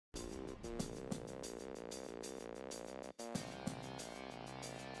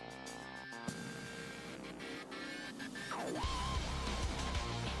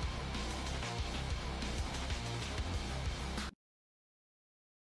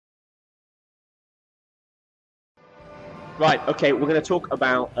Right, okay, we're going to talk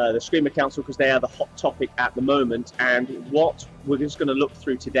about the Screamer Council because they are the hot topic at the moment, and what we're just going to look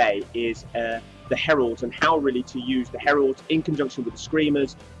through today is the Heralds and how really to use the Heralds in conjunction with the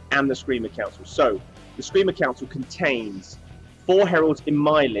Screamers and the Screamer Council. So, the Screamer Council contains 4 Heralds in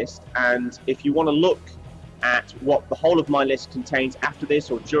my list, and if you want to look at what the whole of my list contains after this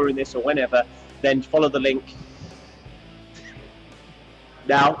or during this or whenever, then follow the link.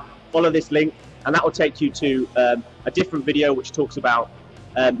 Now, follow this link, and that will take you to a different video which talks about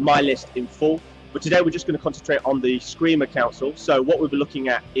my list in full. But today we're just going to concentrate on the Screamer Council. So what we'll be looking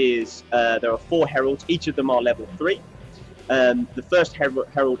at is there are 4 heralds, each of them are level 3. The first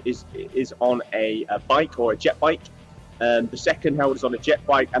herald is on a bike or a jet bike. The second herald is on a jet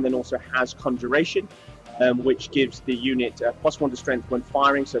bike and then also has conjuration, which gives the unit +1 to strength when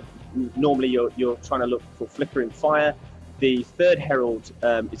firing. So normally you're trying to look for flickering fire. The third herald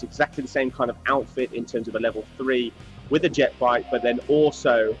is exactly the same kind of outfit in terms of a level 3 with a jet bike, but then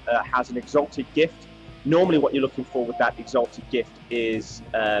also has an exalted gift. Normally what you're looking for with that exalted gift is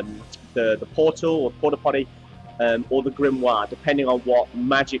the portal or porta potty or the grimoire, depending on what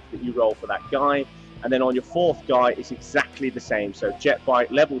magic that you roll for that guy. And then on your 4th guy, it's exactly the same. So jet bike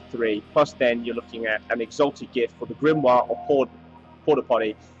level 3, plus then you're looking at an exalted gift for the grimoire or porta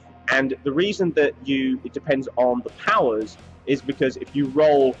potty. And the reason that it depends on the powers is because if you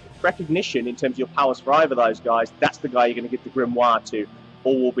roll recognition in terms of your powers for either of those guys, that's the guy you're going to give the grimoire to,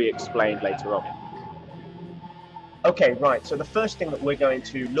 or will be explained later on. Okay, right, so the first thing that we're going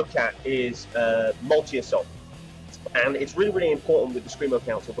to look at is multi-assault. And it's really, really important with the Screamer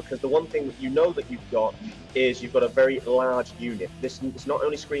Council because the one thing that you know that you've got is you've got a very large unit. It's not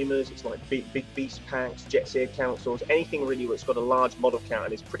only Screamers, it's like big beast packs, jet seer councils, anything really where it's got a large model count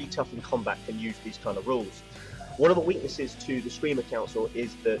and is pretty tough in combat can use these kind of rules. One of the weaknesses to the Screamer Council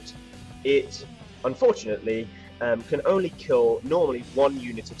is that it, unfortunately, can only kill normally 1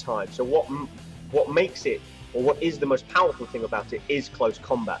 unit at a time. So what makes it, or what is the most powerful thing about it, is close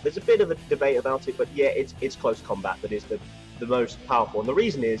combat. There's a bit of a debate about it, but yeah, it's close combat that is the most powerful. And the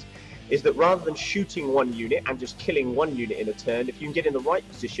reason is that rather than shooting 1 unit and just killing 1 unit in a turn, if you can get in the right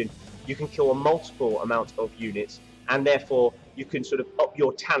position, you can kill a multiple amount of units, and therefore you can sort of up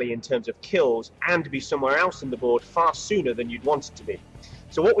your tally in terms of kills and be somewhere else in the board far sooner than you'd want it to be.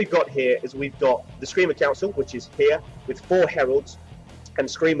 So what we've got here is we've got the Screamer Council, which is here with 4 heralds and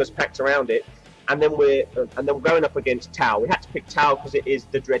Screamers packed around it. And then we're going up against Tau. We had to pick Tau because it is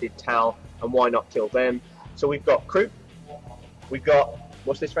the dreaded Tau, and why not kill them? So we've got crew. We've got,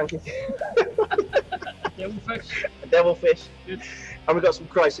 what's this, Frankie? Devilfish. A devilfish. Good. And we've got some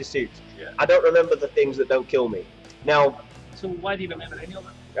crisis suits. Yeah. I don't remember the things that don't kill me. Now. So why do you remember any of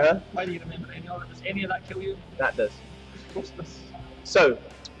it? Why do you remember any of it? Does any of that kill you? That does. Of course it does. So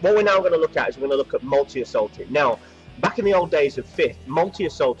what we're now going to look at is we're going to look at multi-assaulting. Now, back in the old days of 5th,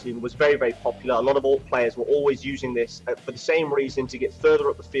 multi-assaulting was very, very popular. A lot of alt players were always using this for the same reason, to get further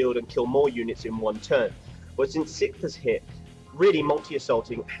up the field and kill more units in 1 turn. But since 6th has hit, really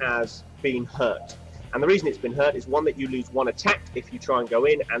multi-assaulting has been hurt. And the reason it's been hurt is, one, that you lose 1 attack if you try and go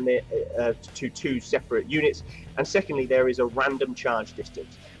in and to 2 separate units, and secondly, there is a random charge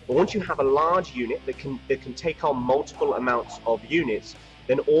distance. But once you have a large unit that can take on multiple amounts of units,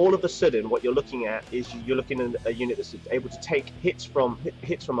 then all of a sudden what you're looking at is you're looking at a unit that's able to take hits from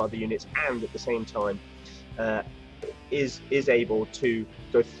other units, and at the same time is able to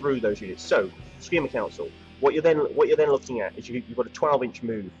go through those units. So Screamer Council, what you're then looking at is you've got a 12-inch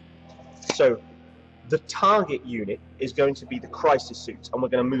move. So the target unit is going to be the crisis suits, and we're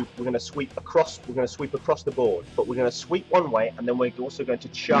going to sweep across the board, but we're going to sweep one way and then we're also going to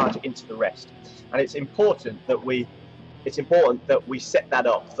charge into the rest. And it's important that we set that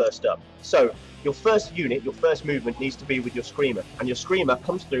up first up. So your first unit, your first movement needs to be with your Screamer, and your Screamer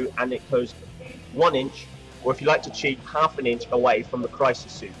comes through and it goes 1 inch, or if you like to cheat, ½ an inch away from the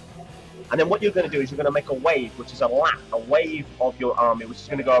crisis suit. And then what you're going to do is you're going to make a wave, which is a wave of your army, which is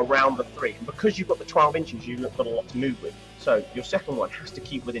going to go around the 3. And because you've got the 12 inches, you've got a lot to move with. So your second one has to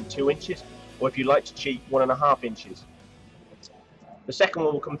keep within 2 inches, or if you like to cheat, 1½ inches. The second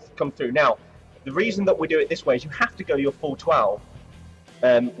one will come through. Now, the reason that we do it this way is you have to go your full 12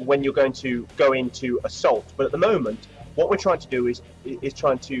 when you're going to go into assault. But at the moment, what we're trying to do is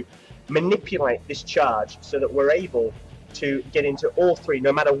trying to manipulate this charge so that we're able to get into all 3,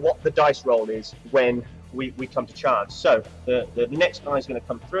 no matter what the dice roll is when we come to charge. So the next guy is going to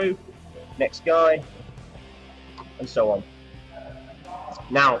come through, next guy, and so on.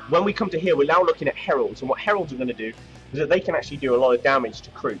 Now, when we come to here, we're now looking at heralds, and what heralds are going to do is that they can actually do a lot of damage to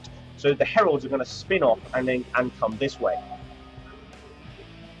Kroot. So the heralds are going to spin off and come this way.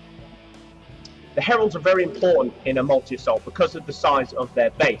 The heralds are very important in a multi-assault because of the size of their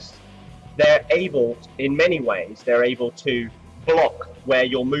base. They're able, in many ways, they're able to block where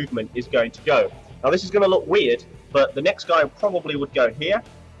your movement is going to go. Now this is going to look weird, but the next guy probably would go here,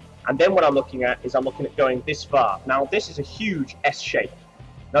 and then what I'm looking at is I'm looking at going this far. Now this is a huge S shape.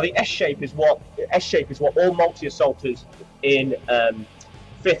 Now the S shape is what all multi-assaulters in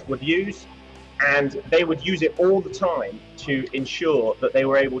 5th would use, and they would use it all the time to ensure that they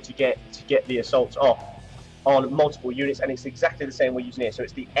were able to get the assaults off on multiple units, and it's exactly the same we're using here. So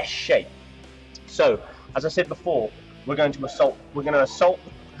it's the S shape. So as I said before, we're going to assault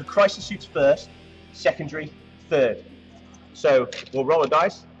the crisis suits first, secondary third. So we'll roll a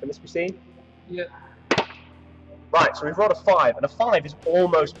dice. Can this be seen? Yeah. Right, so we've rolled a 5, and a 5 is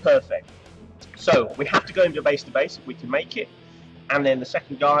almost perfect. So we have to go into base to base if we can make it, and then the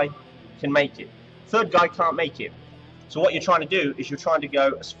second guy can make it. Third guy can't make it. So what you're trying to do is you're trying to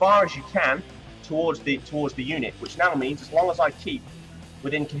go as far as you can towards the unit, which now means as long as I keep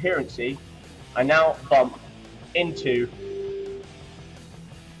within coherency, I now bump into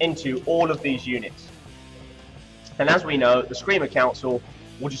all of these units. And as we know, the Screamer Council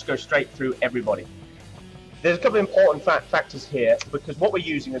will just go straight through everybody. There's a couple of important factors here, because what we're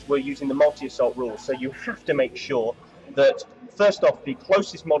using is we're using the multi-assault rules. So you have to make sure that first off, the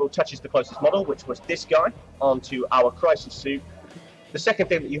closest model touches the closest model, which was this guy, onto our crisis suit. The second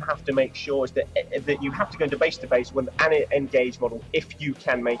thing that you have to make sure is that you have to go into base to base with an engaged model if you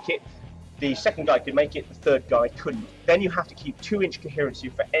can make it. The second guy could make it, the third guy couldn't. Then you have to keep 2-inch coherency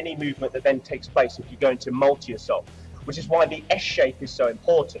for any movement that then takes place if you go into multi-assault, which is why the S shape is so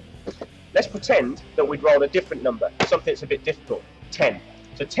important. Let's pretend that we'd rolled a different number, something that's a bit difficult, 10.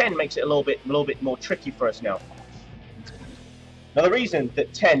 So 10 makes it a little bit more tricky for us now. Now the reason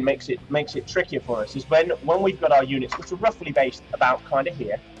that 10 makes it trickier for us is when we've got our units, which are roughly based about kind of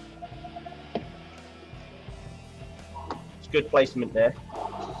here. It's good placement there.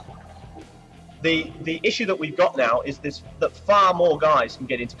 The issue that we've got now is that far more guys can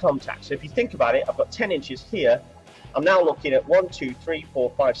get into contact. So if you think about it, I've got 10 inches here. I'm now looking at 1, 2, 3,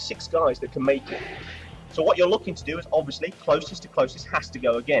 4, 5, 6 guys that can make it. So what you're looking to do is obviously closest to closest has to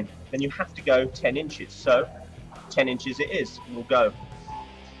go again. Then you have to go 10 inches. So 10 inches it is. We'll go.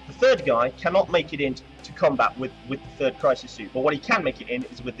 The third guy cannot make it into combat with the third crisis suit, but what he can make it in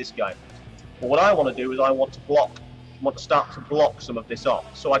is with this guy. But what I want to do is I want to start to block some of this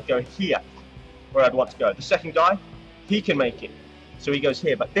off. So I'd go here, where I'd want to go. The second guy, he can make it, so he goes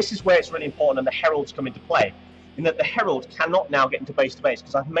here. But this is where it's really important, and the heralds come into play, in that the herald cannot now get into base to base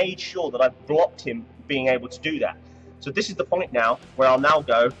because I've made sure that I've blocked him being able to do that. So this is the point now where I'll now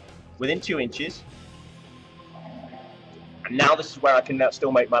go within 2 inches, and now this is where I can now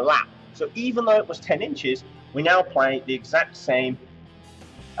still make my lap. So even though it was 10 inches, we now play the exact same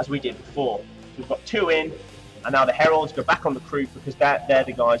as we did before. So we've got 2 in, and now the heralds go back on the croup because they're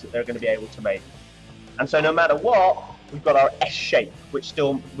the guys that they're going to be able to make. And so no matter what, we've got our S shape, which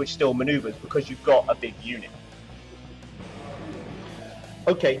still maneuvers because you've got a big unit.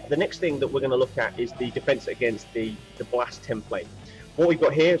 Okay, the next thing that we're going to look at is the defense against the blast template. What we've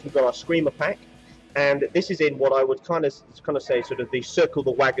got here is we've got our Screamer pack, and this is in what I would kind of say sort of the circle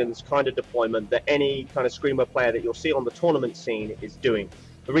the wagons kind of deployment that any kind of Screamer player that you'll see on the tournament scene is doing.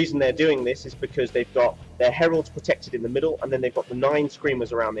 The reason they're doing this is because they've got their heralds protected in the middle, and then they've got the 9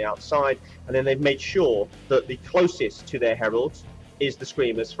 Screamers around the outside, and then they've made sure that the closest to their heralds is the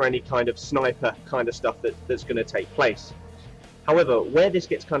Screamers for any kind of sniper kind of stuff that's going to take place. However, where this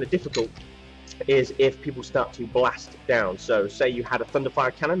gets kind of difficult is if people start to blast down. So say you had a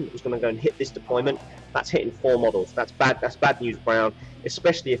Thunderfire cannon that was going to go and hit this deployment, that's hitting 4 models. That's bad news, Brown,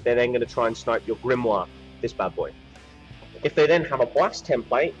 especially if they're then going to try and snipe your Grimoire, this bad boy. If they then have a blast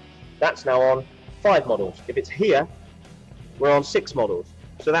template, that's now on 5 models. If it's here, we're on 6 models.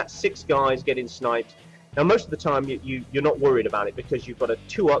 So that's 6 guys getting sniped. Now most of the time you're not worried about it because you've got a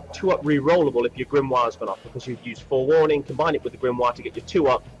 2-up re-rollable if your Grimoire's gone off, because you've used forewarning, combine it with the Grimoire to get your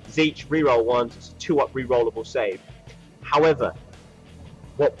 2-up, Zeech, re-roll 1s, it's a 2-up re-rollable save. However,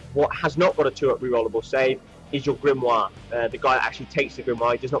 what has not got a 2-up re-rollable save is your Grimoire. The guy that actually takes the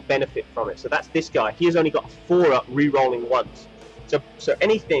Grimoire does not benefit from it. So that's this guy. He has only got 4-up re-rolling 1s. So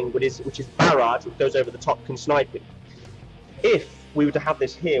anything which is barrage, which goes over the top, can snipe it. If we were to have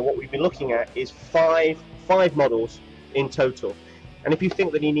this here, what we've been looking at is five models in total. And if you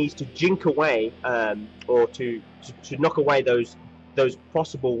think that he needs to jink away or to knock away those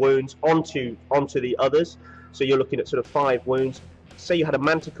possible wounds onto the others, so you're looking at sort of 5 wounds. Say you had a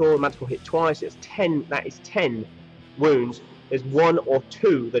Manticore hit twice, it's 10. That is 10 wounds. There's 1 or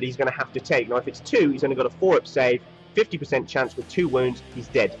 2 that he's going to have to take. Now if it's 2, he's only got a 4-up save, 50% chance with 2 wounds, he's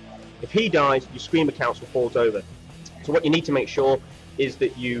dead. If he dies, your Screamer Council falls over. So what you need to make sure is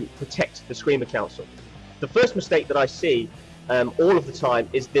that you protect the Screamer Council. The first mistake that I see all of the time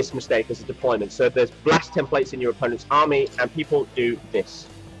is this mistake as a deployment. So there's blast templates in your opponent's army, and people do this.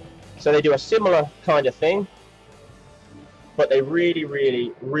 So they do a similar kind of thing, but they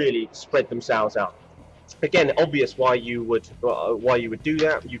really spread themselves out. Again, obvious why you would do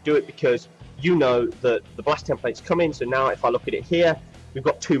that. You do it because you know that the blast templates come in. So now if I look at it here, we've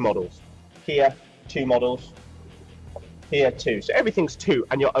got 2 models. Here, 2 models. Here, 2. So everything's 2,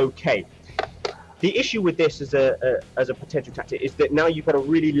 and you're okay. The issue with this as a potential tactic is that now you've got a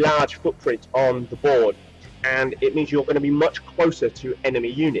really large footprint on the board, and it means you're going to be much closer to enemy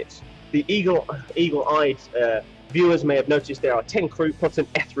units. The eagle-eyed viewers may have noticed there are 10 crew plus an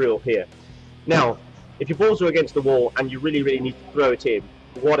ethereal here. Now, if your balls are against the wall and you really need to throw it in,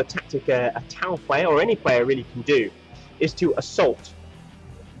 what a Tactica, a Tau player or any player really can do is to assault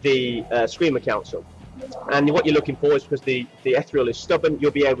the Screamer Council. And what you're looking for is, because the ethereal is stubborn,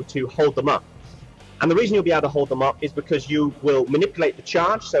 you'll be able to hold them up. And the reason you'll be able to hold them up is because you will manipulate the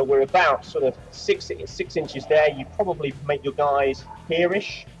charge. So we're about sort of 6 inches there. You probably make your guys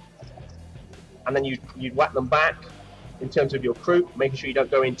here-ish, and then you'd whack them back in terms of your crew, making sure you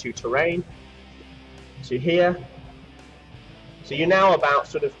don't go into terrain. So here, so you're now about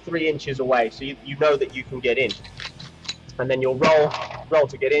sort of 3 inches away, so you know that you can get in, and then you'll roll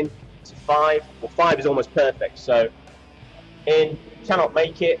to get in to 5. Well, 5 is almost perfect. So in, cannot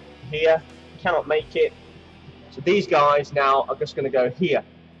make it here. Cannot make it. So these guys now are just going to go here.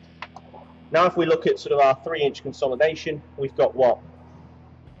 Now if we look at sort of our 3-inch consolidation, we've got what?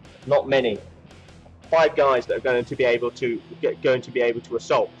 Not many. 5 guys that are going to be able to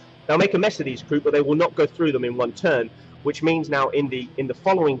assault. They'll make a mess of these crew, but they will not go through them in one turn, which means now in the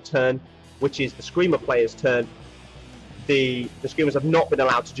following turn, which is the Screamer player's turn, the Screamers have not been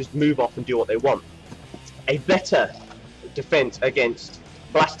allowed to just move off and do what they want. A better defense against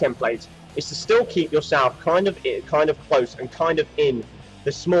blast templates is to still keep yourself kind of close and kind of in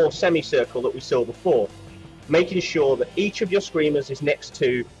the small semicircle that we saw before, making sure that each of your Screamers is next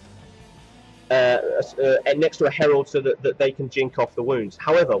to a herald so that they can jink off the wounds.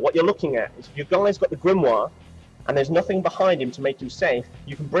 However, what you're looking at is if your guy's got the Grimoire and there's nothing behind him to make him safe,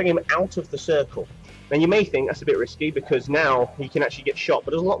 you can bring him out of the circle. Now you may think that's a bit risky because now he can actually get shot,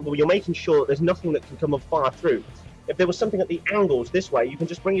 but you're making sure that there's nothing that can come and fire through. If there was something at the angles this way, you can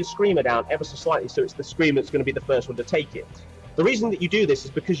just bring your Screamer down ever so slightly, so it's the Screamer that's going to be the first one to take it. The reason that you do this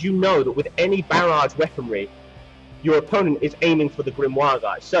is because you know that with any barrage weaponry, your opponent is aiming for the Grimoire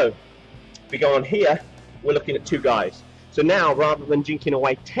guys. So if we go on here, we're looking at 2 guys. So now, rather than jinking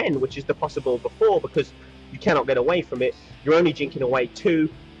away 10, which is the possible before, because you cannot get away from it, you're only jinking away 2,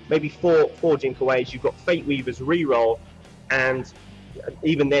 maybe 4 jinkaways. You've got Fate Weaver's reroll, and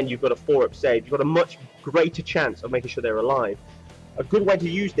even then you've got a 4-up save. You've got a much greater chance of making sure they're alive. A good way to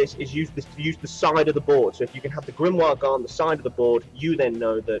use this is use the side of the board. So if you can have the Grimoire guy on the side of the board, you then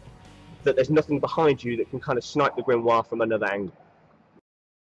know that there's nothing behind you that can kind of snipe the Grimoire from another angle.